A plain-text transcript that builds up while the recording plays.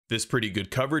This pretty good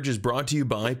coverage is brought to you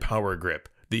by Power Grip,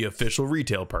 the official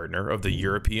retail partner of the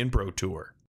European Pro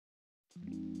Tour.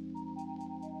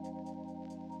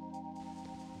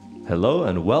 Hello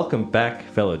and welcome back,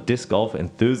 fellow disc golf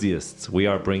enthusiasts. We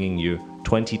are bringing you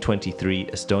 2023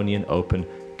 Estonian Open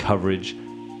coverage,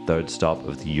 third stop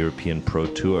of the European Pro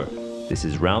Tour. This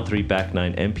is round 3 back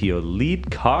 9 MPO lead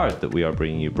card that we are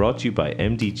bringing you, brought to you by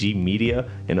MDG Media.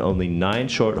 In only 9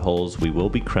 short holes, we will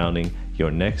be crowning your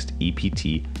next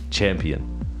EPT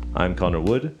champion. I'm Connor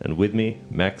Wood, and with me,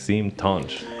 Maxime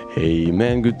Tanghe. Hey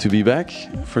man, good to be back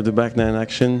for the back 9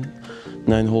 action.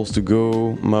 9 holes to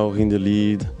go, Mauri in the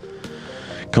lead.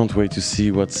 Can't wait to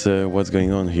see what's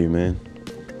going on here, man.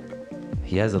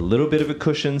 He has a little bit of a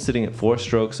cushion, sitting at 4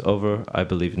 strokes over, I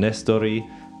believe, Nestori.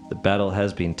 The battle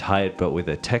has been tight, but with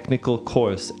a technical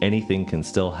course, anything can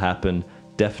still happen.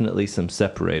 Definitely some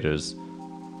separators.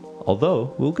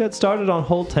 Although, we'll get started on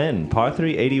hole 10, par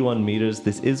 3, 81 meters.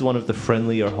 This is one of the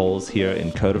friendlier holes here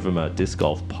in Kõrvemaa Disc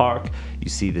Golf Park. You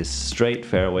see this straight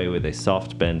fairway with a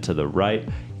soft bend to the right.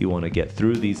 You want to get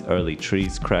through these early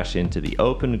trees, crash into the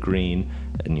open green,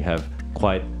 and you have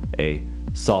quite a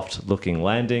soft looking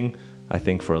landing. I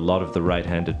think for a lot of the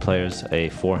right-handed players, a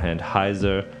forehand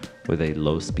hyzer with a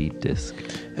low-speed disc.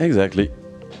 Exactly.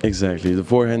 The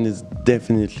forehand is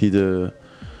definitely the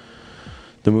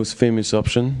most famous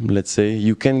option, let's say.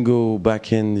 You can go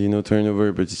backhand,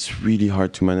 turnover, but it's really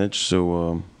hard to manage.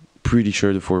 So pretty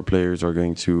sure the 4 players are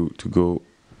going to go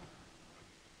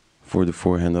for the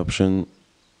forehand option.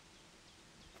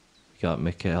 Got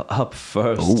Mikael up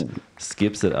first. Ooh.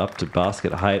 Skips it up to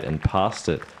basket height and past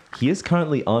it. He is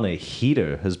currently on a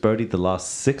heater, has birdied the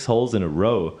last 6 holes in a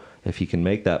row. If he can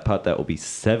make that putt, that will be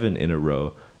 7 in a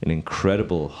row. An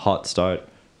incredible hot start.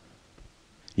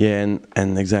 Yeah,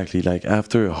 and exactly, like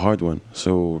after a hard one.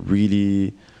 So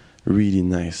really, really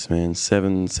nice, man.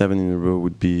 7 in a row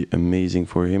would be amazing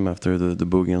for him after the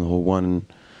bogey on hole 1.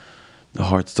 The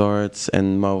hard starts,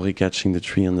 and Mauri catching the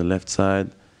tree on the left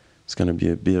side. It's going to be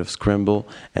a bit of scramble.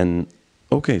 And,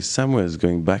 okay, Samuel is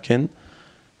going back in.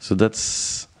 So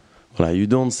that's, well, you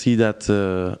don't see that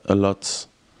a lot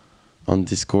on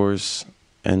this course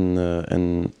and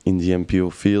in the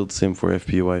MPO field. Same for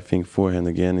FPO. I think forehand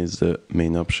again is the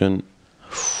main option.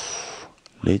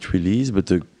 Late release,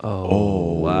 but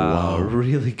oh wow,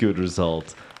 really good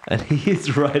result. And he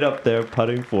is right up there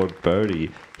putting for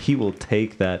birdie. He will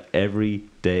take that every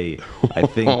day. I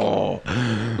think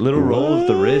little roll of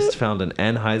the wrist, found an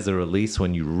Anheuser release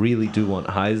when you really do want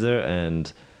hyzer,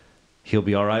 and he'll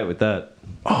be all right with that.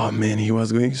 Oh man, he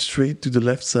was going straight to the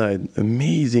left side.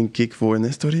 Amazing kick for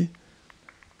Nestori.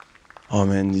 Oh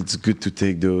man, it's good to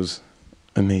take those.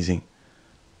 Amazing.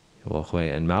 Walk away.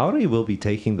 And Mauri will be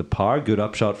taking the par. Good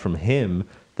upshot from him.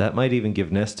 That might even give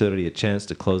Nestori a chance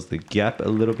to close the gap a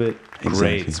little bit. Exactly.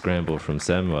 Great scramble from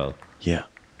Samuel. Yeah.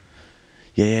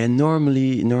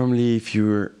 Normally if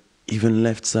you're even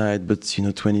left side, but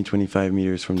 20, 25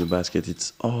 meters from the basket,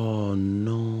 it's oh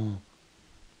no.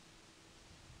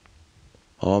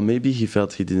 Or maybe he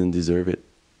felt he didn't deserve it.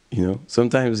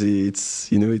 Sometimes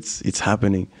it's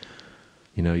happening.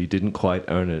 You didn't quite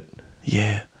earn it.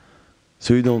 Yeah.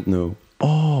 So you don't know.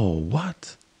 Oh,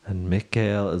 what? And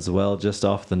Mikael as well, just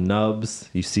off the nubs.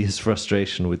 You see his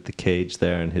frustration with the cage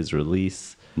there and his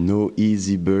release. No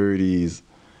easy birdies.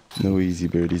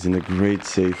 And a great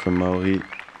save from Mauri.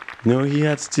 He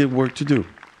had still work to do.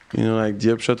 Like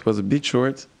the upshot was a bit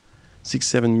short.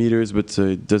 6-7 meters, but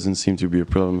it doesn't seem to be a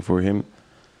problem for him.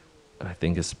 I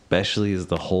think especially as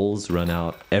the holes run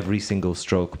out, every single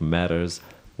stroke matters.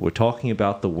 We're talking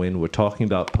about the win. We're talking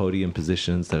about podium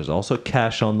positions. There's also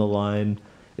cash on the line.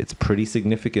 It's pretty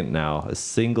significant now. A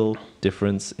single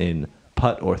difference in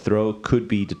putt or throw could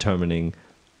be determining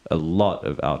a lot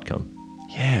of outcome.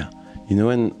 Yeah.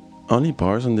 And only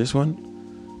pars on this one.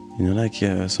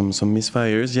 Some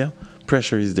misfires, yeah.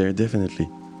 Pressure is there, definitely.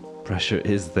 Pressure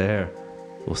is there.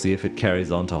 We'll see if it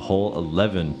carries on to hole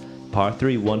 11. Par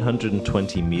 3,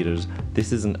 120 meters.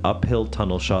 This is an uphill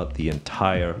tunnel shot the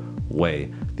entire way.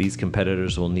 These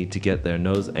competitors will need to get their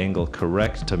nose angle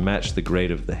correct to match the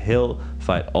grade of the hill,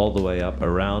 fight all the way up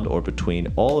around or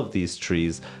between all of these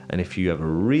trees, and if you have a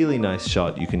really nice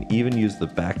shot, you can even use the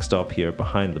backstop here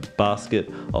behind the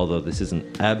basket, although this is an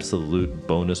absolute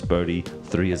bonus birdie.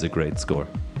 3 is a great score.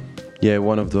 Yeah,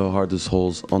 one of the hardest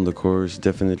holes on the course.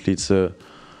 Definitely, it's a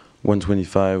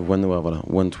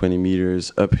 120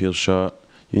 meters uphill shot.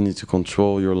 You need to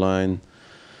control your line.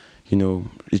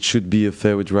 It should be a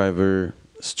fairway driver,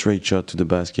 straight shot to the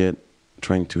basket,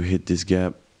 trying to hit this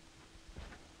gap.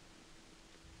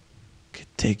 Okay,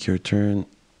 take your turn.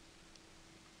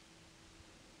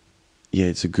 yeah,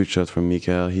 it's a good shot from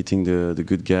Mikael, hitting the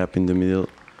good gap in the middle.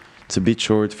 It's a bit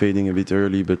short, fading a bit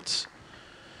early, but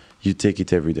you take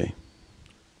it every day.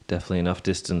 Definitely enough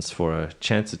distance for a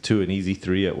chance at 2, an easy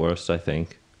 3 at worst, I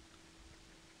think.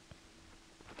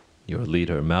 Your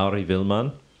leader, Mauri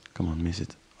Villmann. Come on, miss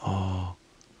it. Oh.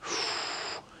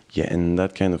 Yeah, and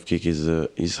that kind of kick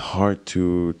is hard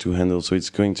to handle, so it's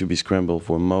going to be scramble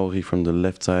for Mauri from the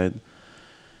left side.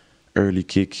 Early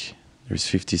kick. There's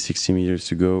 50, 60 meters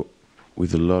to go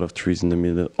with a lot of trees in the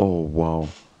middle. Oh, wow.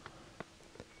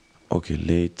 Okay,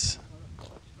 late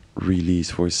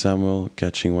release for Samuel,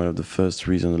 catching one of the first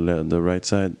trees on the right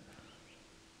side.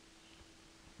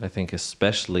 I think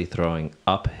especially throwing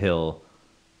uphill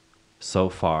so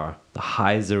far, the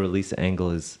hyzer release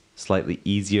angle is slightly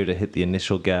easier to hit the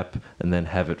initial gap and then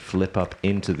have it flip up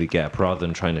into the gap rather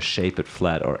than trying to shape it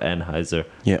flat or anhyzer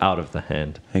out of the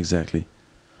hand. Exactly.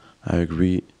 I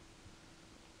agree.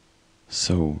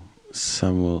 So,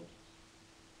 Samuel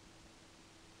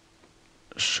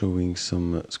showing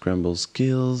some scramble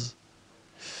skills.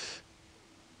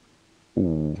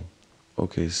 Ooh.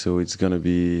 Okay, so it's gonna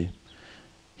be...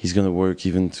 He's gonna work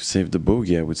even to save the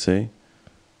bogey, I would say.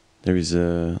 There is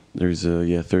a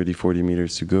 30, 40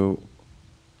 meters to go.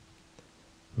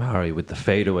 Mauri with the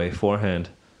fadeaway forehand.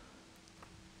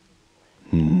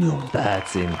 No.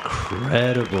 That's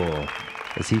incredible.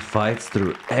 As he fights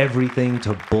through everything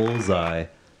to bullseye.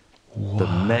 What? The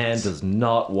man does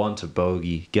not want a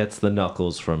bogey. Gets the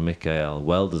knuckles from Mikael.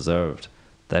 Well deserved.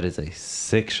 That is a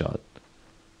sick shot.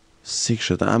 Sick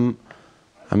shot. I'm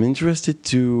interested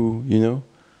to,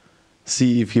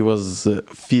 see if he was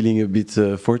feeling a bit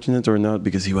fortunate or not,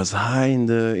 because he was high in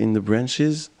the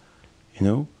branches,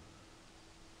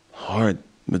 Hard,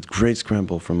 but great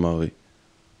scramble from Mauri.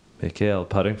 Mikael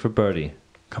putting for birdie.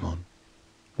 Come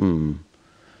on.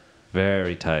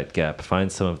 Very tight gap.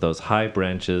 Finds some of those high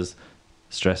branches.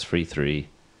 Stress-free 3.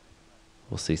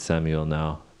 We'll see Samuel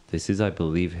now. This is, I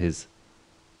believe, his...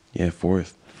 Yeah,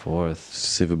 fourth.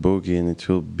 Save a bogey, and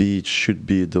it should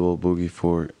be a double bogey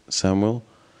for Samuel.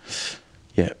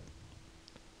 Yeah.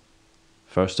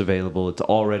 First available. It's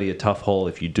already a tough hole.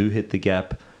 If you do hit the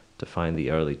gap to find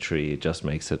the early tree, it just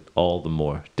makes it all the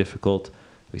more difficult.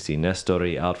 We see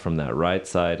Nestori out from that right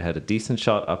side. Had a decent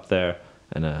shot up there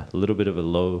and a little bit of a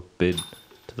low bid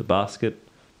to the basket.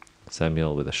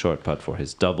 Samuel with a short putt for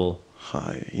his double.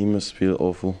 Hi, he must feel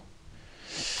awful.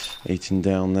 18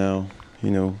 down now,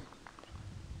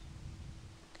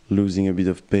 Losing a bit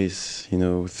of pace,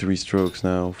 3 strokes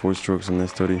now, 4 strokes on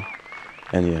Nestori.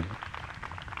 And yeah,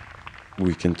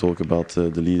 we can talk about the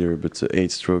leader, but 8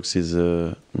 strokes is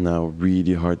now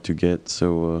really hard to get.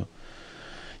 So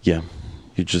yeah,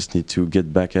 you just need to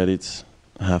get back at it,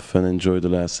 have fun, enjoy the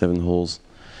last 7 holes,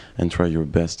 and try your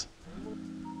best.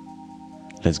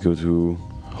 Let's go to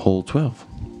hole 12.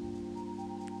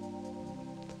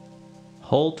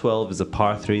 Hole 12 is a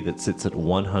par 3 that sits at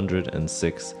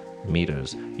 106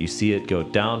 meters. You see it go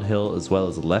downhill as well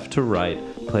as left to right.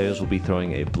 Players will be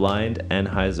throwing a blind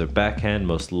anhyzer backhand,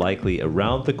 most likely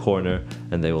around the corner,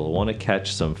 and they will want to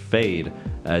catch some fade.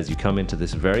 As you come into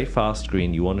this very fast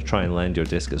green, you want to try and land your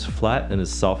disc as flat and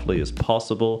as softly as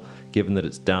possible. Given that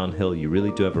it's downhill, you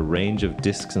really do have a range of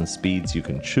discs and speeds you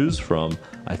can choose from.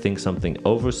 I think something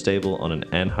overstable on an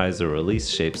anhyzer release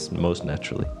shapes most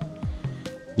naturally.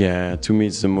 Yeah, to me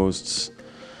it's the most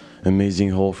amazing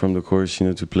hole from the course,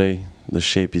 to play. The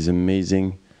shape is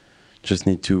amazing. Just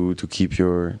need to keep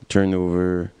your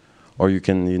turnover, or you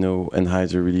can,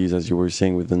 anhyzer release, as you were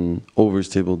saying, with an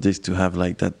overstable disc to have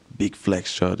like that big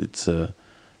flex shot. It's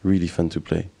really fun to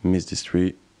play. Missed this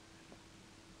tree.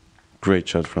 Great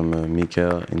shot from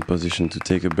Mikael, in position to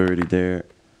take a birdie there.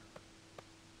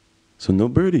 So no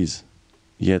birdies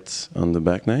yet on the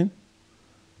back nine.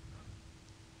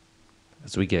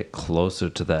 As we get closer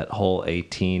to that hole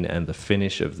 18 and the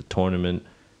finish of the tournament,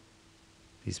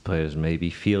 these players may be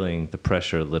feeling the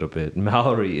pressure a little bit.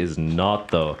 Mauri is not,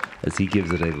 though, as he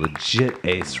gives it a legit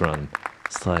ace run.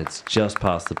 Slides just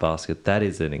past the basket. That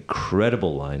is an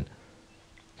incredible line.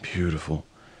 Beautiful.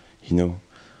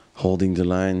 Holding the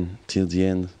line till the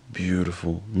end.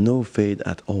 Beautiful. No fade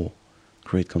at all.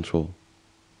 Great control.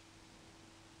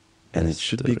 And it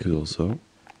should be good also.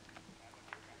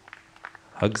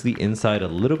 Hugs the inside a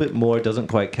little bit more, doesn't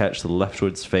quite catch the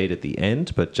leftwards fade at the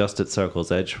end, but just at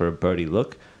circle's edge for a birdie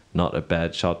look. Not a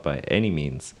bad shot by any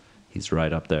means. He's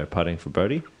right up there putting for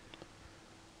birdie.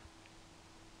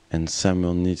 And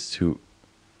Samuel needs to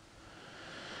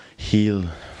heal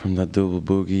from that double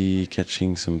bogey,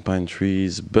 catching some pine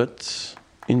trees, but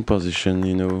in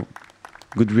position,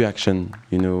 good reaction,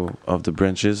 of the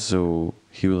branches, so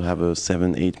he will have a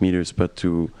 7-8 meters putt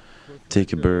to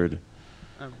take a bird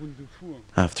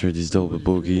after this double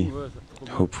bogey.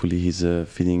 Hopefully he's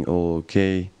feeling all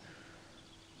okay.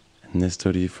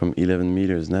 Nestori from 11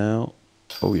 meters now.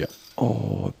 Oh yeah.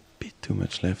 Oh, a bit too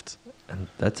much left. And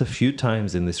that's a few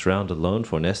times in this round alone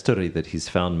for Nestori that he's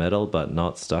found metal but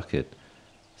not stuck it.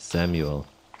 Samuel.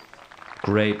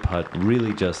 Great putt.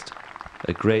 Really just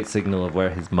a great signal of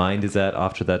where his mind is at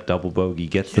after that double bogey.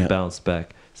 Gets the bounce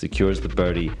back. Secures the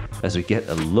birdie. As we get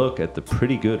a look at the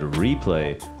pretty good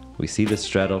replay, we see the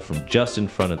straddle from just in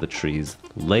front of the trees.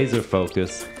 Laser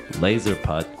focus. Laser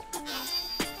putt.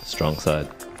 Strong side.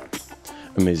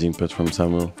 Amazing putt from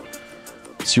Samuel.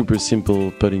 Super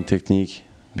simple putting technique.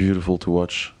 Beautiful to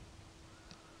watch.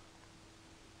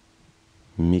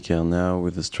 Mikael now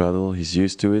with the straddle. He's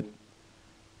used to it.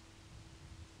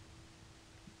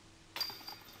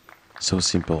 So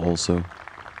simple also.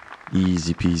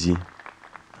 Easy peasy.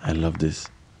 I love this.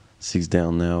 6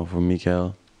 down now for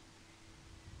Mikael.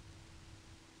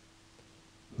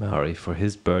 Mauri for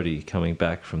his birdie coming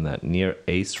back from that near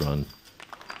ace run.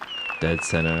 Dead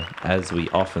center, as we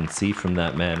often see from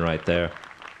that man right there.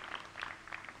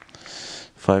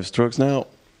 5 strokes now.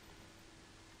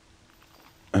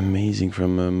 Amazing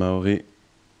from Mauri.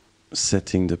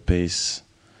 Setting the pace.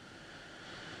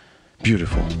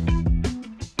 Beautiful.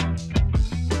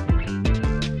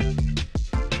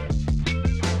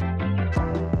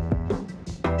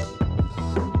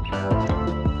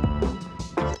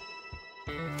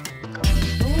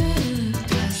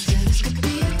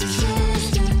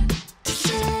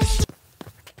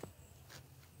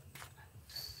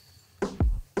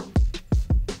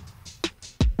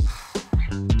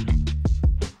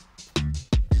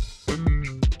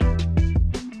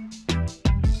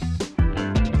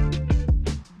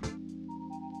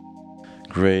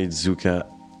 Great Zuka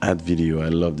ad video. I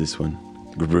love this one.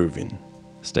 Grooving.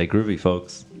 Stay groovy,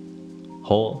 folks.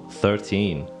 Hole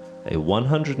 13, a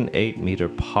 108-meter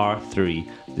par 3.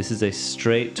 This is a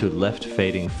straight to left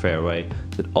fading fairway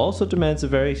that also demands a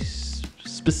very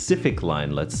specific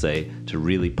line, let's say, to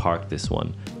really park this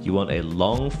one. You want a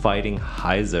long fighting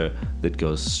hyzer that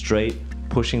goes straight,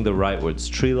 pushing the rightwards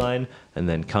tree line, and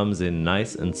then comes in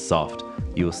nice and soft.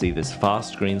 You will see this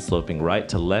fast green sloping right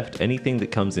to left. Anything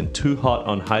that comes in too hot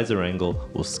on hyzer angle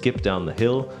will skip down the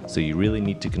hill, so you really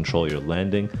need to control your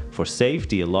landing. For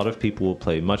safety, a lot of people will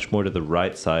play much more to the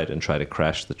right side and try to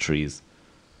crash the trees.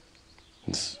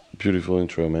 It's a beautiful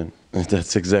intro, man.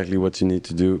 That's exactly what you need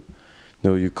to do.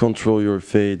 No, you control your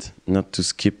fade, not to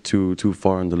skip too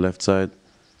far on the left side.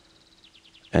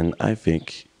 And I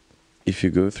think if you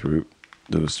go through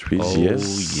those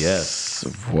trees, yes.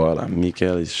 Voila,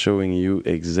 Mikael is showing you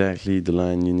exactly the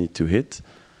line you need to hit.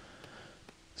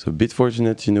 So a bit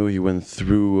fortunate, you know, he went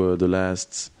through the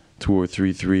last 2 or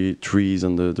 3 trees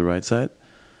on the right side.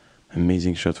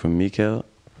 Amazing shot from Mikael.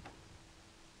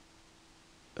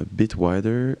 A bit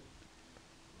wider.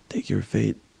 Take your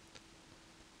fade.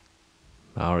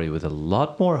 Mauri with a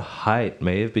lot more height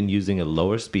may have been using a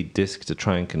lower speed disc to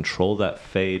try and control that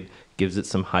fade, gives it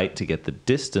some height to get the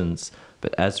distance,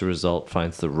 but as a result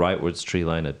finds the rightwards tree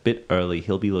line a bit early.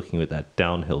 He'll be looking with that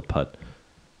downhill putt.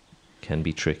 Can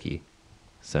be tricky.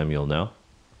 Samuel now.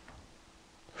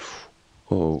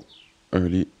 Oh,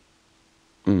 early.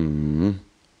 And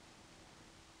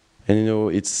you know,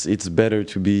 it's better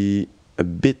to be a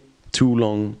bit too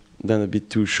long than a bit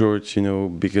too short, you know,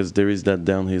 because there is that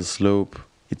downhill slope.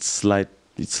 It's slight,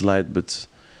 but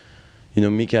you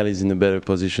know, Mikael is in a better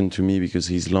position to me because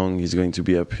he's long. He's going to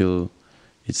be uphill.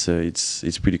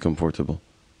 It's pretty comfortable.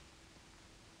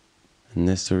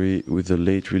 Nestori with the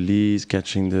late release,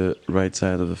 catching the right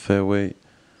side of the fairway.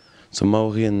 So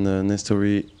Mauri and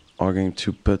Nestori are going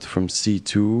to putt from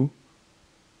C2.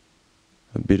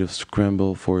 A bit of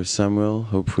scramble for Samuel.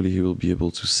 Hopefully he will be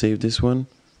able to save this one.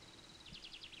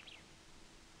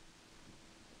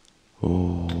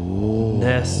 Oh,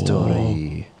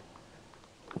 Nestori.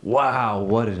 Wow,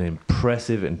 what an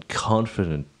impressive and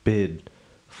confident bid.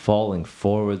 Falling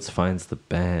forwards finds the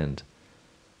band.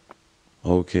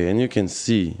 Okay, and you can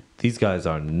see these guys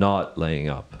are not laying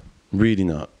up. Really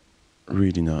not.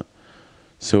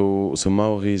 So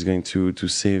Mauri is going to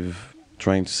save,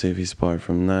 trying to save his par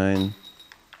from 9.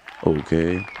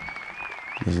 Okay,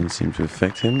 doesn't seem to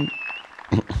affect him.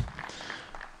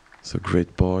 So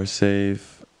great par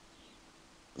save.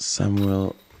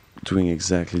 Samuel doing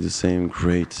exactly the same.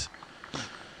 Great.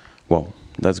 Wow,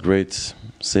 that's great.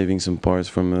 Saving some pars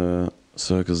from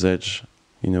circle's edge,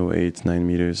 you know, 8-9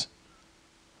 meters.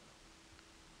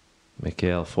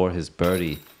 Mikael for his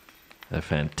birdie. A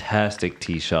fantastic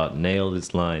tee shot. Nailed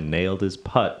his line, nailed his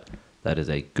putt. That is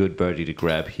a good birdie to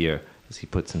grab here as he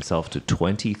puts himself to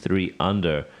 23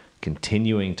 under.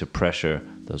 continuing to pressure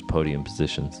those podium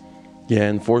positions. Yeah,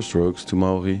 and 4 strokes to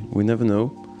Mauri. We never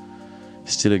know.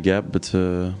 Still a gap, but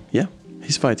yeah,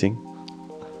 he's fighting.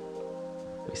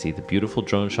 We see the beautiful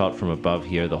drone shot from above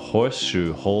here, the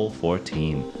horseshoe hole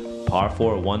 14. Par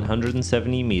 4,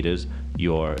 170 meters.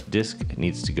 Your disc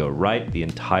needs to go right the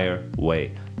entire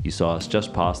way. You saw us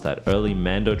just past that early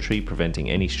Mando tree, preventing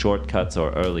any shortcuts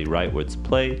or early rightwards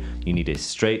play. You need a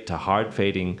straight to hard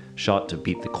fading shot to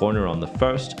beat the corner on the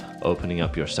first, opening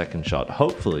up your second shot,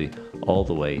 hopefully all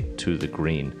the way to the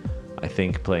green. I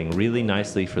think playing really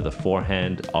nicely for the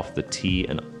forehand off the tee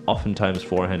and oftentimes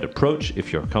forehand approach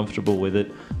if you're comfortable with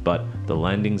it, but the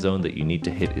landing zone that you need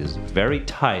to hit is very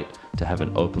tight to have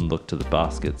an open look to the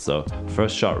basket. So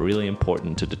first shot really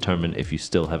important to determine if you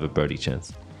still have a birdie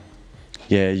chance.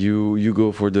 Yeah, you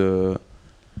go for the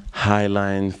high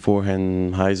line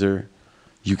forehand hyzer.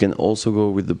 You can also go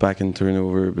with the backhand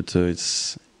turnover, but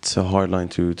it's a hard line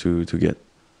to get.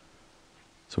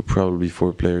 So probably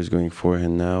 4 players going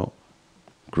forehand now.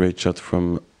 Great shot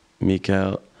from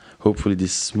Mikael. Hopefully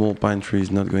this small pine tree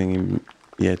is not going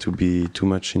to be too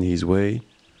much in his way.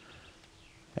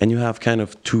 And you have kind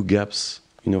of 2 gaps,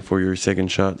 for your second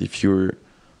shot. If you're,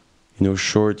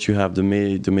 short, you have the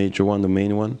major one, the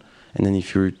main one. And then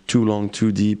if you're too long,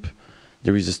 too deep,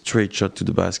 there is a straight shot to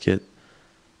the basket.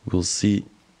 We'll see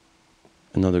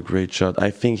another great shot. I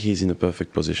think he's in a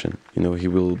perfect position. He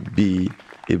will be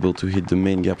able to hit the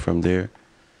main gap from there.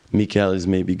 Mikael is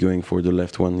maybe going for the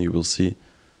left one, you will see.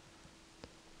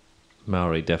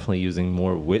 Mauri definitely using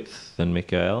more width than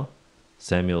Mikael.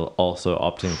 Samuel also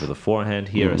opting for the forehand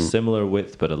here, a similar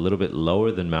width but a little bit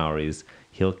lower than Mauri's.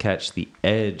 He'll catch the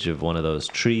edge of one of those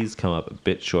trees, come up a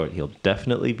bit short. He'll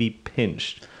definitely be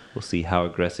pinched. We'll see how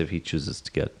aggressive he chooses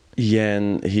to get. Yeah,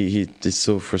 and it's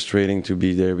so frustrating to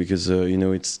be there because,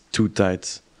 it's too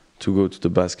tight to go to the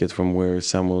basket from where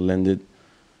Samuel landed.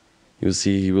 You'll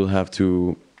see he will have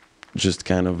to just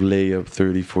kind of lay up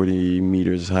 30, 40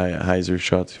 meters hyzer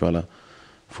shot, voila,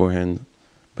 forehand.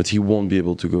 But he won't be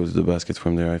able to go to the basket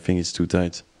from there. I think it's too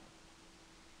tight.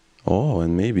 Oh,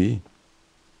 and maybe.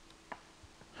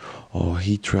 Oh,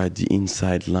 he tried the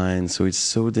inside line, so it's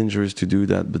so dangerous to do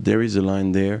that. But there is a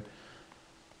line there.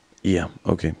 Yeah,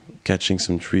 okay. Catching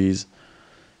some trees.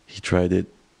 He tried it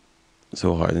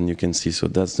so hard, and you can see. So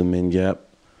that's the main gap.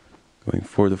 Going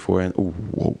for the forehand. Oh,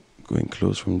 whoa. Going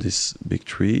close from this big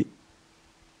tree.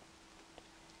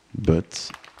 But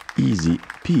easy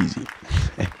peasy.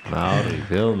 Mauri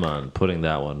Villmann putting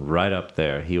that one right up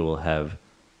there. He will have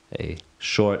a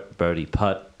short birdie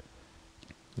putt.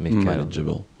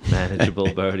 Manageable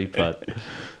birdie putt.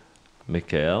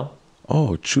 Mikael.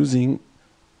 Oh, choosing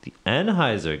the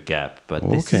Anheuser gap, but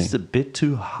this is a bit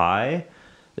too high.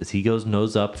 As he goes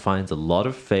nose up, finds a lot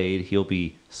of fade. He'll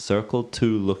be circle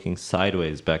 2 looking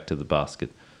sideways back to the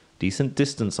basket. Decent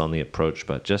distance on the approach,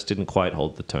 but just didn't quite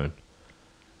hold the turn.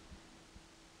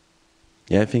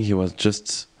 Yeah, I think he was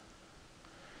just,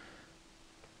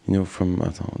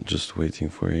 just waiting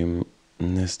for him.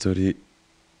 Nestori.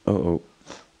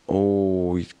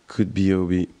 Oh, it could be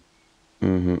Obi.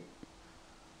 And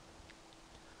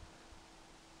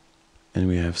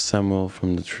we have Samuel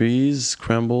from the trees,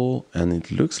 scramble, and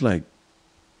it looks like,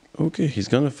 okay, he's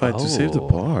going to fight to save the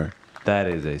par. That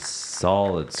is a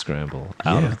solid scramble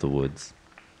out of the woods.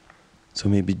 So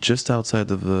maybe just outside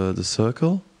of the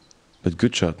circle, but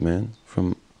good shot, man,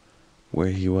 from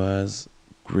where he was.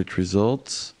 Great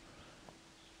results.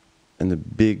 And a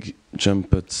big jump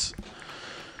putt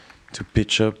to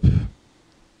pitch up.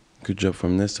 Good job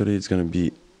from Nestori. It's going to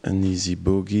be an easy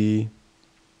bogey.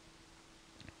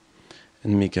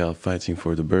 And Mikael fighting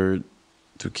for the bird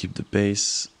to keep the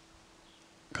pace.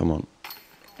 Come on.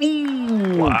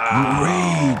 Ooh,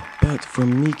 wow. Great putt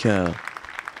from Mikael.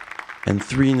 And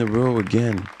 3 in a row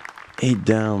again. 8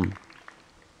 down.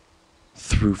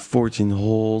 Through 14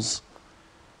 holes.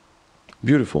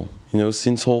 Beautiful.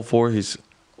 Since hole 4, he's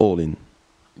all in.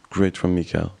 Great from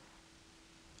Mikael.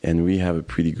 And we have a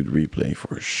pretty good replay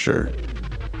for sure.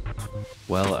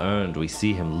 Well earned. We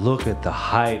see him look at the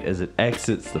height as it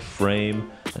exits the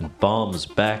frame and bombs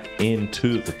back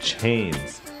into the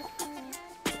chains.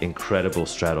 Incredible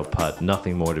straddle putt.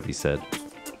 Nothing more to be said.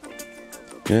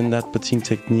 And that putting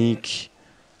technique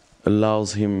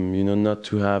allows him, not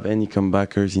to have any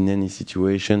comebackers in any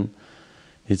situation.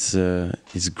 It's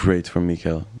great for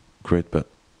Mikael. Great putt.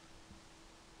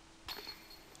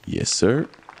 Yes, sir.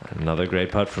 Another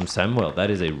great putt from Samuel. That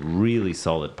is a really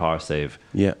solid par save.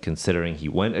 Yeah. Considering he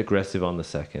went aggressive on the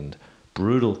second.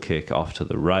 Brutal kick off to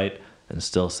the right and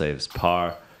still saves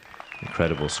par.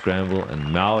 Incredible scramble.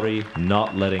 And Mauri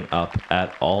not letting up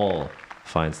at all.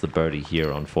 Finds the birdie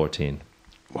here on 14.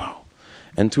 wow.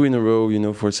 And 2 in a row, you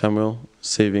know, for Samuel,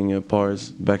 saving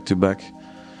pars back to back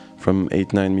from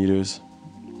 8-9 meters.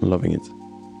 Loving it.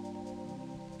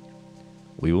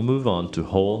 We will move on to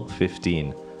hole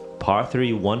 15. Par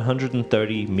 3,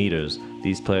 130 meters.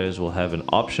 These players will have an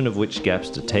option of which gaps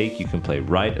to take. You can play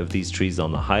right of these trees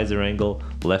on the hyzer angle,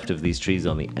 left of these trees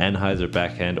on the anhyzer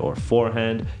backhand or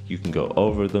forehand. You can go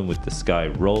over them with the sky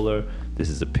roller. This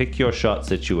is a pick your shot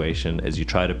situation as you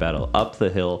try to battle up the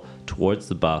hill towards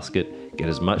the basket, get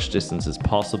as much distance as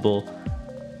possible.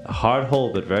 A hard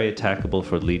hole but very attackable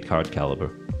for lead card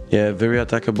caliber. Yeah, very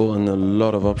attackable and a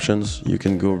lot of options. You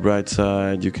can go right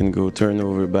side, you can go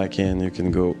turnover backhand, you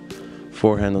can go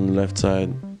forehand on the left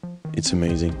side. It's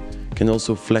amazing. You can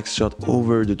also flex shot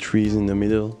over the trees in the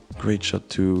middle. Great shot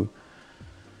to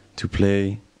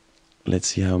play. Let's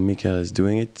see how Mikael is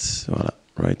doing it. Voilà,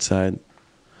 right side.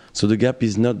 So the gap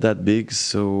is not that big,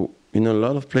 so you know a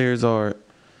lot of players are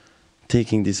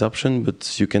taking this option,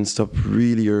 but you can stop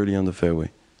really early on the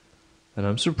fairway. And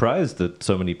I'm surprised that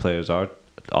so many players are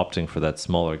opting for that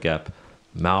smaller gap.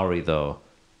 Mauri, though,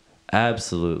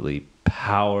 absolutely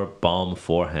power bomb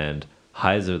forehand.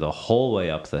 Hyzer the whole way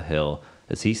up the hill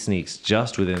as he sneaks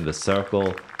just within the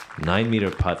circle.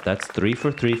 9-meter putt. That's 3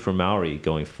 for 3 for Mauri,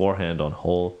 going forehand on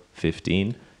hole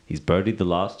 15. He's birdied the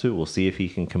last two. We'll see if he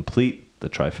can complete the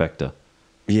trifecta.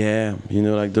 Yeah, you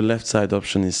know, like the left side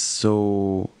option is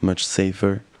so much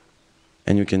safer.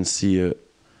 And you can see a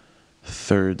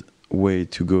third way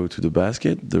to go to the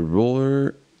basket. The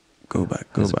roller, go back.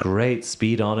 There's great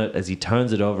speed on it as he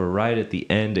turns it over right at the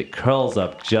end. It curls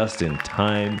up just in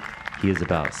time. He is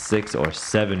about 6 or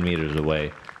 7 meters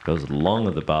away. Goes long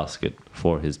of the basket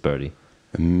for his birdie.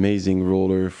 Amazing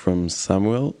roller from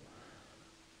Samuel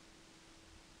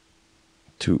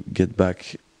to get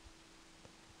back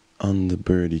on the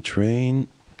birdie train.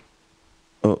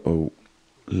 Uh-oh,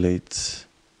 late.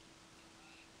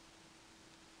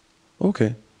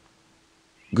 Okay.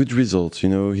 Good results, you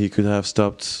know, he could have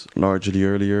stopped largely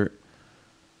earlier.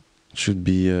 Should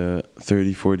be a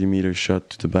 30-40 meter shot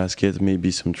to the basket, maybe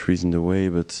some trees in the way,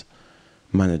 but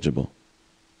manageable.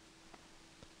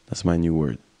 That's my new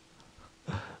word.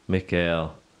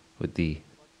 Mikael with the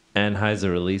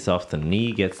anhyzer release off the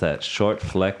knee, gets that short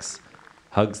flex,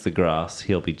 hugs the grass.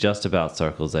 He'll be just about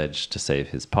circle's edge to save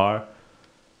his par.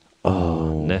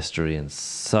 Oh, Nestori in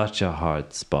such a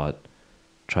hard spot.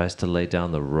 Tries to lay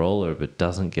down the roller but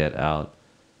doesn't get out.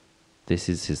 This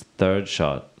is his third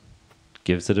shot.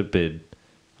 Gives it a bid,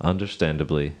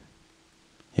 understandably.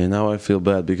 Yeah, now I feel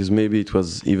bad because maybe it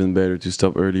was even better to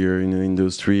stop earlier, you know, in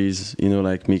those trees, you know,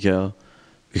 like Mikael,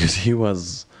 because he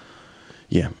was,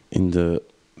 yeah, in the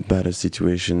baddest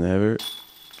situation ever.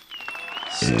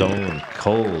 Stone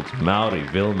cold. Mauri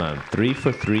Villmann, 3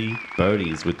 for 3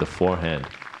 birdies with the forehand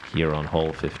here on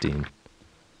hole 15.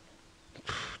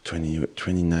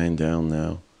 29 down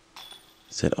now.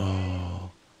 Said,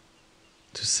 oh,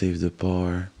 to save the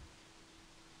par.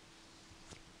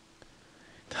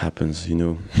 It happens, you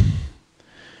know.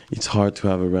 It's hard to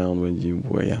have a round when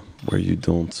where you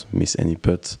don't miss any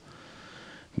putts.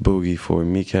 Bogey for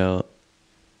Mikael.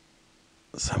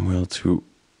 Samuel to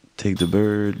take the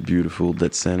bird. Beautiful,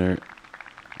 dead center.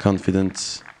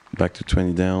 Confident. Back to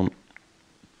 20 down.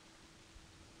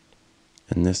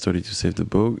 And Nestori to save the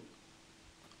bogey.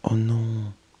 Oh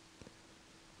no.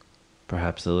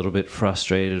 Perhaps a little bit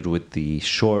frustrated with the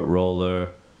short roller.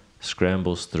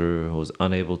 Scrambles through, was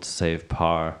unable to save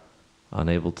par,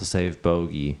 unable to save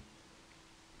bogey.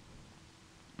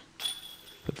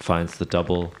 But finds the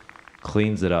double,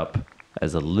 cleans it up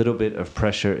as a little bit of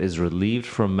pressure is relieved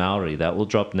from Mauri. That will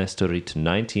drop Nestori to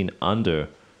 19 under.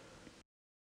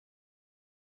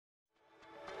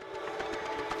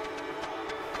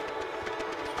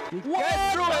 Get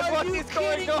through it! What is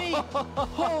going on?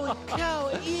 Holy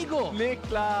cow, eagle!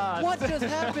 Niklas! What just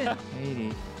happened?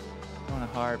 80. On a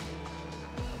harp.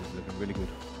 This is looking really good.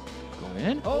 Going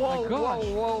in? Oh my gosh!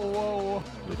 Whoa.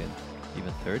 Within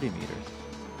even 30 meters.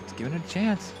 Let's give it a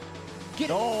chance. Get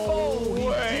it! No Oh, he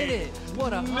way. did it!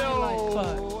 What a highlight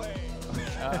putt! way.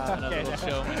 A little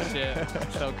showmanship.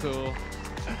 So cool.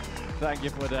 Thank you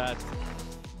for that.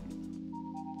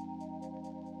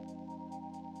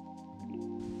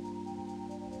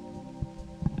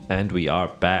 And we are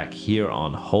back here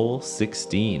on hole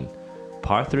 16.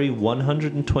 Par 3,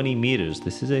 120 meters.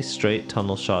 This is a straight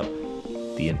tunnel shot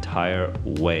the entire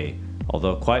way.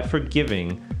 Although quite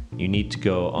forgiving, you need to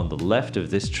go on the left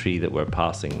of this tree that we're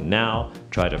passing now,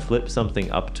 try to flip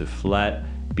something up to flat,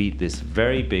 beat this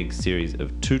very big series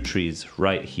of 2 trees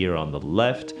right here on the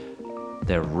left.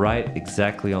 They're right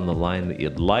exactly on the line that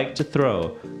you'd like to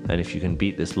throw, and if you can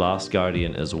beat this last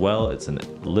Guardian as well, it's a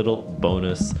little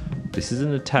bonus. This is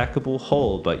an attackable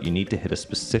hole, but you need to hit a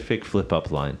specific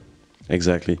flip-up line.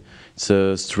 Exactly. It's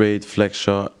a straight flex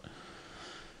shot.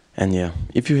 And yeah,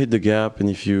 if you hit the gap and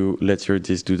if you let your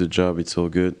disc do the job, it's all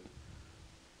good.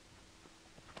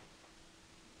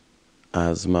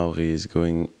 As Mauri is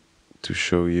going to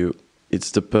show you,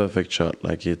 it's the perfect shot.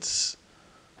 Like it's,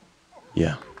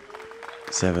 yeah,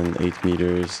 7, 8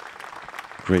 meters.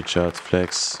 Great shot,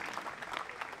 flex.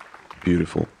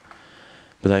 Beautiful.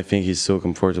 But I think he's so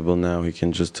comfortable now, he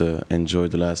can just enjoy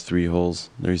the last 3 holes.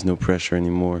 There is no pressure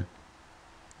anymore.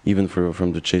 Even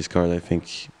from the chase card, I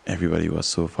think everybody was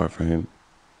so far from him.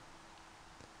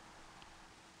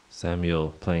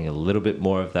 Samuel playing a little bit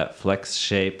more of that flex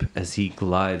shape as he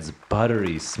glides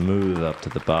buttery smooth up to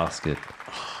the basket.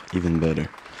 Even better.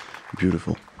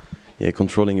 Beautiful. Yeah,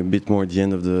 controlling a bit more at the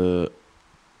end of the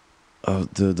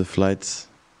flight.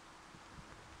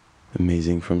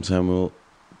 Amazing from Samuel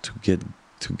to get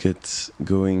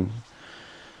going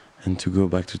and to go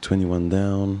back to 21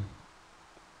 down.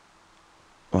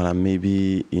 Voilà,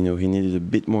 maybe, you know, he needed a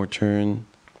bit more turn.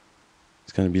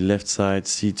 It's going to be left side,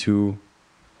 C2.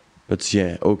 But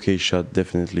yeah, okay shot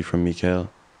definitely from Mikael.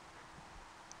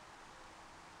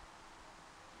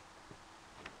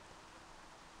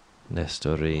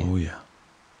 Nestori. Oh yeah.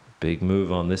 Big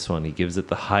move on this one. He gives it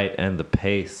the height and the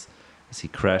pace as he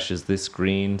crashes this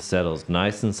green, settles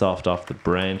nice and soft off the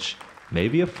branch.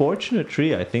 Maybe a fortunate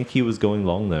tree. I think he was going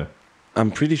long there.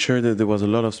 I'm pretty sure that there was a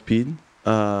lot of speed.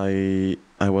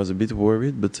 I was a bit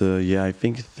worried, but yeah, I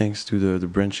think thanks to the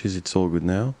branches, it's all good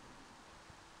now.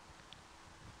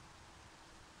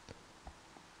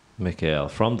 Mikael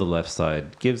from the left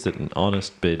side gives it an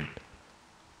honest bid.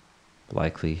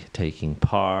 Likely taking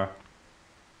par.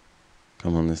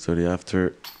 Come on, Nestori,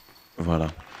 after,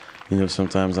 voilà. You know,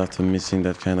 sometimes after missing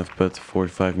that kind of putt, 4 or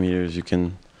 5 meters, you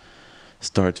can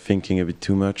start thinking a bit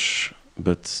too much.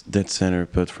 But dead center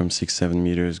putt from 6-7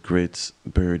 meters, great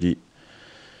birdie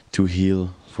to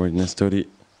heel for Nestori.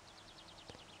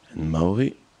 And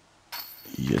Mauri,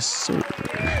 yes sir.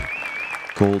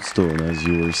 Cold stone, as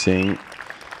you were saying.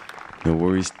 No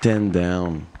worries, 10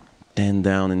 down. 10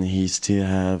 down, and he still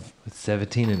have... With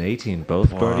 17 and 18, both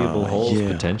birdieable holes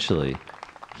yeah. potentially.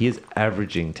 He is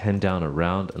averaging 10 down a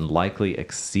round and likely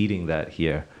exceeding that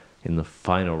here in the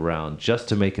final round just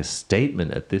to make a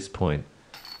statement at this point.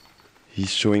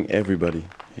 He's showing everybody.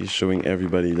 He's showing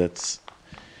everybody that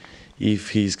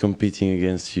if he's competing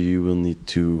against you, you will need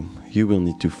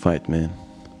to fight, man.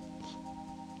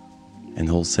 And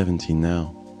hole 17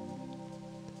 now.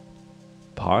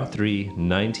 Par 3,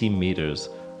 90 meters.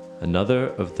 Another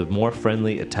of the more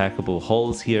friendly attackable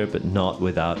holes here, but not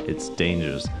without its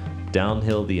dangers.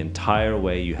 Downhill the entire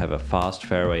way, you have a fast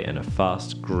fairway and a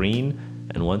fast green.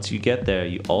 And once you get there,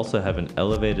 you also have an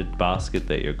elevated basket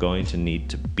that you're going to need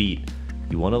to beat.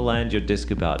 You want to land your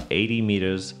disc about 80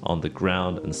 meters on the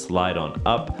ground and slide on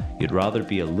up. You'd rather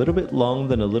be a little bit long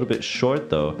than a little bit short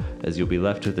though, as you'll be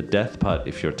left with a death putt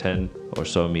if you're 10 or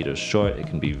so meters short. It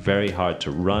can be very hard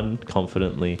to run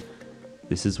confidently.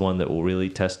 This is one that will really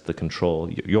test the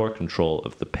control, your control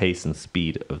of the pace and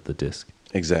speed of the disc.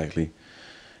 Exactly.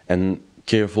 And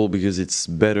careful, because it's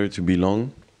better to be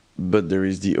long, but there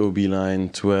is the OB line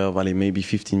 12, maybe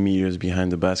 15 meters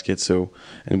behind the basket. So,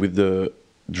 and with the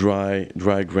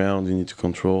dry ground, you need to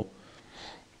control.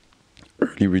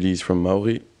 Early release from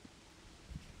Mauri.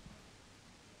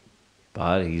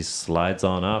 But he slides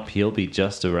on up. He'll be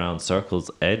just around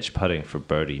circle's edge putting for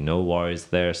birdie. No worries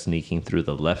there, sneaking through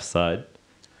the left side.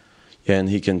 Yeah, and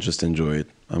he can just enjoy it.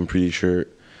 I'm pretty sure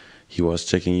he was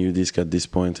checking you disc at this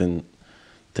point and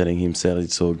telling himself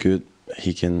it's all good.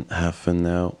 He can have fun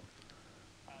now.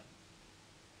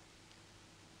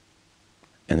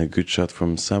 And a good shot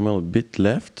from Samuel, a bit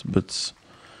left, but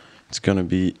it's going to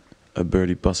be a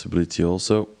birdie possibility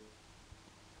also.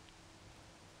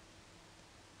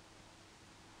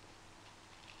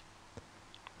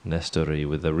 Nestori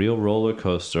with a real roller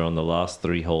coaster on the last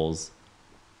 3 holes.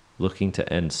 Looking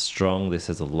to end strong. This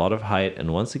has a lot of height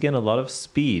and once again a lot of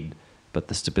speed, but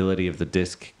the stability of the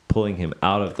disc pulling him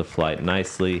out of the flight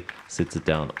nicely, sits it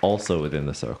down also within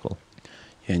the circle.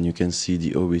 Yeah, and you can see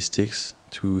the OB sticks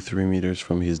 2-3 meters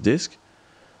from his disc,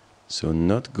 so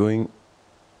not going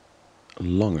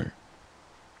longer.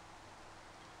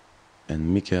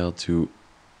 And Mikael to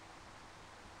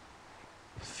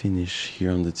finish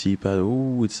here on the tee pad.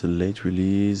 Oh, it's a late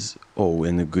release. Oh,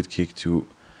 and a good kick to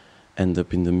end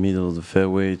up in the middle of the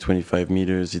fairway, 25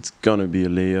 meters. It's gonna be a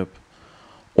layup,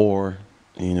 or,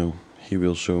 you know, he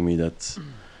will show me that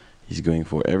he's going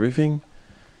for everything.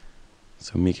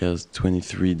 So Mikael's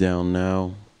 23 down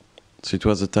now. So it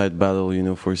was a tight battle, you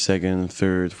know, for second,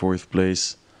 third, fourth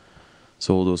place.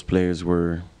 So all those players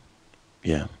were,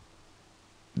 yeah,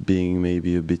 being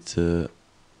maybe a bit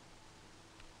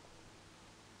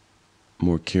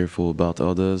more careful about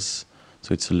others.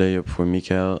 So it's a layup for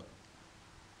Mikael.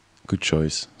 Good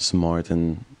choice, smart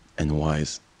and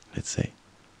wise, let's say.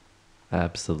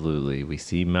 Absolutely. We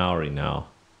see Mauri now.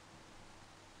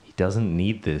 He doesn't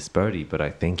need this birdie, but I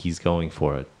think he's going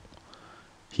for it.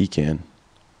 He can.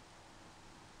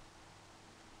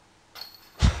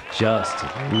 Just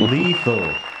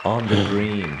lethal on the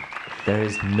green. There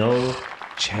is no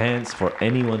chance for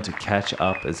anyone to catch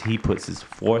up as he puts his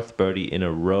fourth birdie in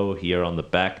a row here on the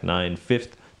back nine,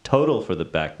 fifth total for the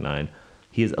back nine.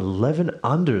 He is 11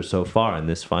 under so far in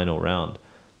this final round.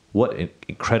 What an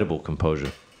incredible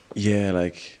composure. Yeah,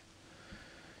 like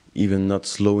even not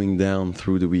slowing down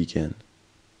through the weekend.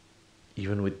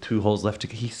 Even with 2 holes left,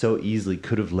 he so easily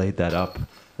could have laid that up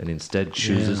and instead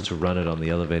chooses to run it on the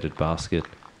elevated basket.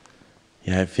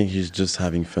 Yeah, I think he's just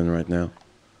having fun right now.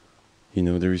 You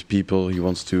know, there is people, he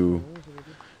wants to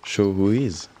show who he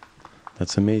is.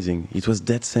 That's amazing. It was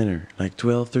dead center, like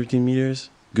 12, 13 meters,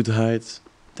 good height.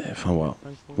 Wow.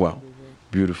 Wow.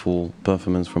 Beautiful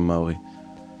performance from Mauri.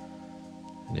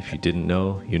 And if you didn't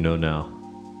know, you know now.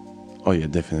 Oh yeah,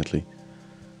 definitely.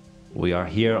 We are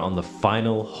here on the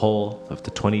final hole of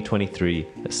the 2023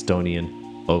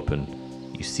 Estonian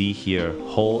Open. You see here,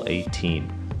 hole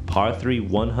 18. Par 3,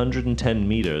 110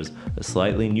 meters, a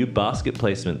slightly new basket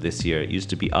placement this year. It used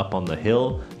to be up on the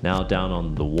hill, now down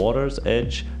on the water's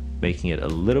edge, making it a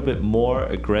little bit more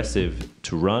aggressive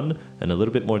to run and a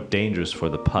little bit more dangerous for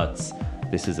the putts.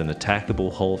 This is an attackable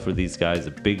hole for these guys,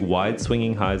 a big wide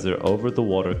swinging hyzer over the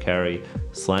water carry,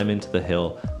 slam into the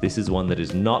hill. This is one that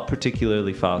is not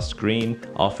particularly fast green.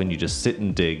 Often you just sit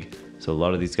and dig. So a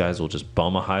lot of these guys will just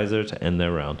bomb a hyzer to end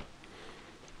their round.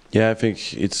 Yeah, I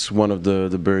think it's one of the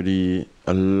birdie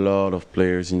a lot of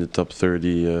players in the top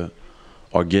 30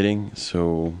 are getting.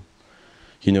 So,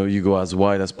 you know, you go as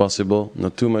wide as possible,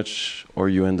 not too much, or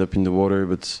you end up in the water.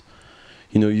 But,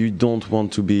 you know, you don't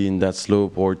want to be in that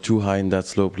slope or too high in that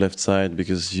slope left side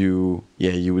because you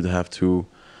would have to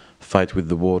fight with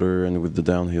the water and with the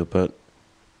downhill putt.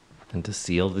 And to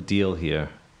seal the deal here.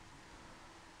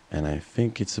 And I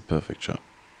think it's a perfect shot.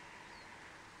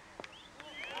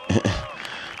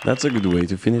 That's a good way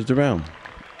to finish the round.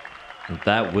 And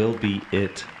that will be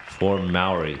it for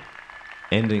Mauri,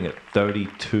 ending at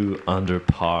 32 under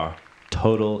par,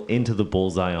 total into the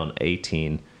bullseye on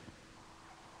 18.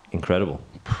 Incredible.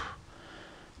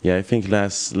 Yeah, I think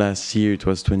last year it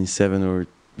was 27 or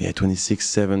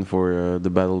 26-7 for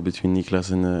the battle between Niklas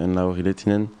and Lauri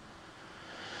Lehtinen.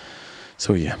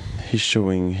 So yeah, he's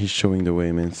showing the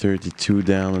way, man. 32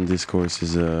 down on this course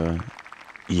is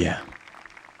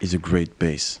is a great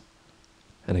base.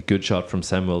 And a good shot from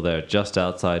Samuel there, just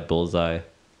outside bullseye.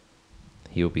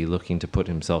 He'll be looking to put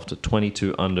himself to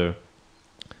 22 under.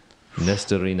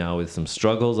 Nestori now with some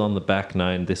struggles on the back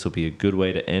nine. This will be a good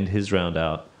way to end his round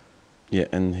out. Yeah,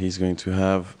 and he's going to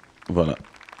have, voila,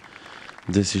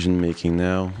 decision making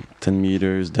now. 10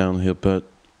 meters downhill putt.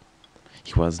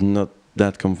 He was not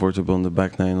that comfortable on the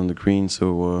back nine on the green,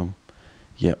 so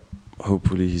yeah,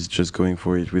 hopefully he's just going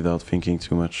for it without thinking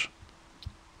too much.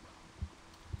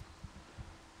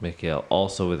 Mikael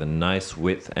also with a nice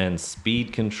width and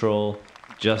speed control,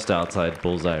 just outside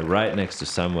bullseye, right next to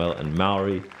Samuel and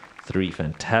Mauri. 3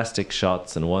 fantastic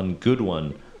shots and 1 good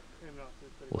one.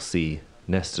 We'll see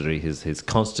Nestori, his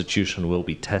constitution will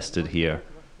be tested here,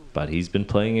 but he's been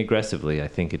playing aggressively. I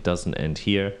think it doesn't end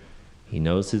here. He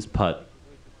knows his putt.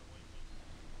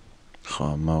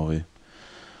 Oh, Mauri.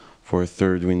 For a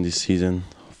 3rd win this season.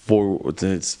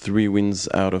 It's 3 wins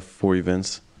out of 4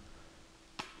 events.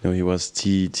 No, he was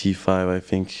T5, I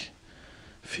think,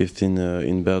 5th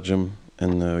in Belgium,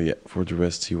 and yeah, for the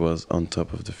rest he was on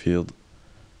top of the field.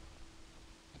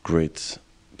 Great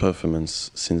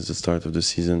performance since the start of the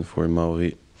season for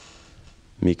Mauri.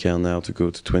 Mikael now to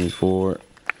go to 24.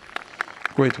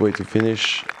 Great way to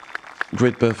finish.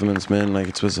 Great performance, man. Like,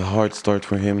 it was a hard start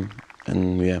for him,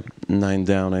 and yeah, 9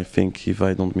 down, I think, if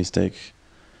I don't mistake.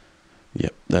 Yeah,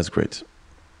 that's great.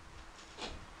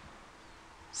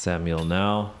 Samuel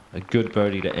now, a good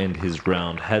birdie to end his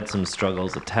round. Had some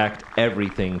struggles, attacked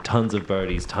everything, tons of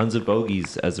birdies, tons of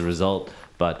bogeys as a result,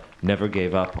 but never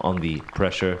gave up on the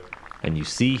pressure. And you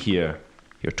see here,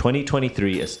 your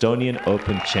 2023 Estonian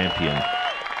Open champion,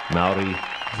 Mauri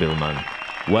Villmann.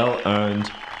 Well earned,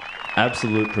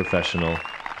 absolute professional,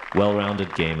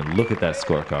 well-rounded game. And look at that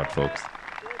scorecard, folks.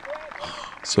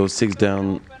 So 6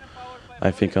 down,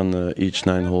 I think on each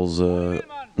 9 holes.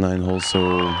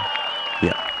 So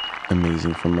yeah,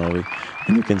 amazing from Mauri.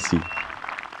 And you can see,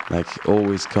 like,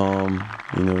 always calm,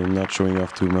 you know, not showing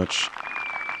off too much.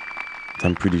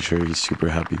 I'm pretty sure he's super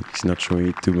happy. He's not showing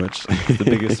it too much. The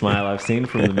biggest smile I've seen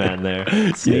from the man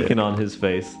there, sneaking on his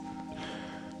face.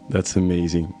 That's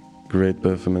amazing. Great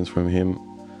performance from him.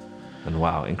 And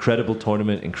wow, incredible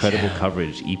tournament, incredible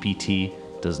coverage. EPT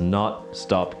does not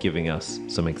stop giving us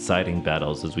some exciting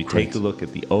battles as we take a look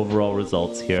at the overall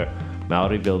results here.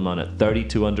 Mauri Villmann at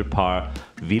 32 under par.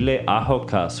 Ville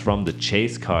Ahokas from the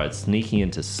chase card sneaking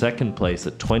into second place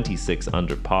at 26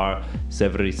 under par.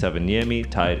 Severi Savaniemi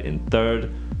tied in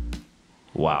third.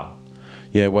 Wow.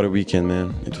 Yeah, what a weekend,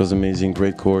 man. It was amazing.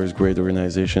 Great course, great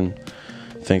organization.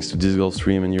 Thanks to Discgolf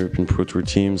Stream and European Pro Tour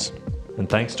teams. And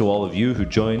thanks to all of you who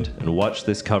joined and watched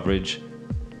this coverage.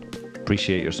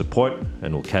 Appreciate your support,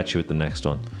 and we'll catch you at the next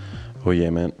one. Oh yeah,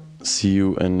 man. See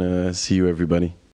you, and see you, everybody.